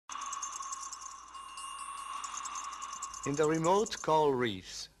In the remote coral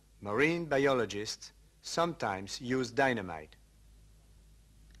reefs, marine biologists sometimes use dynamite.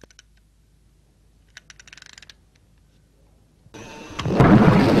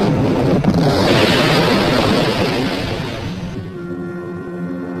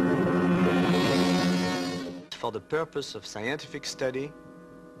 For the purpose of scientific study,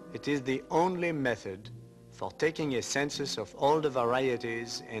 it is the only method for taking a census of all the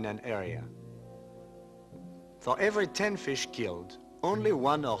varieties in an area. For every 10 fish killed, only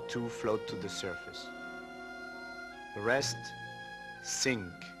 1 or 2 float to the surface. The rest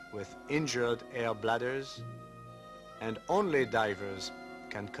sink with injured air bladders, and only divers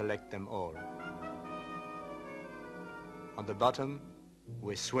can collect them all. On the bottom,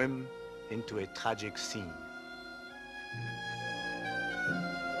 we swim into a tragic scene.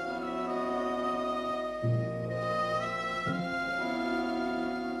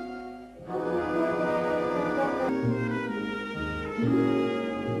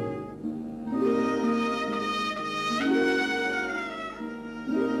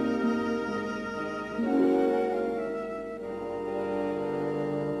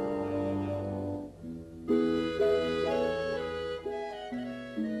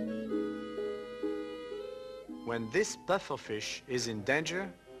 When this pufferfish is in danger,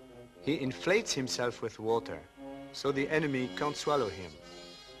 he inflates himself with water, so the enemy can't swallow him.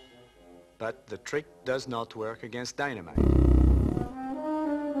 But the trick does not work against dynamite.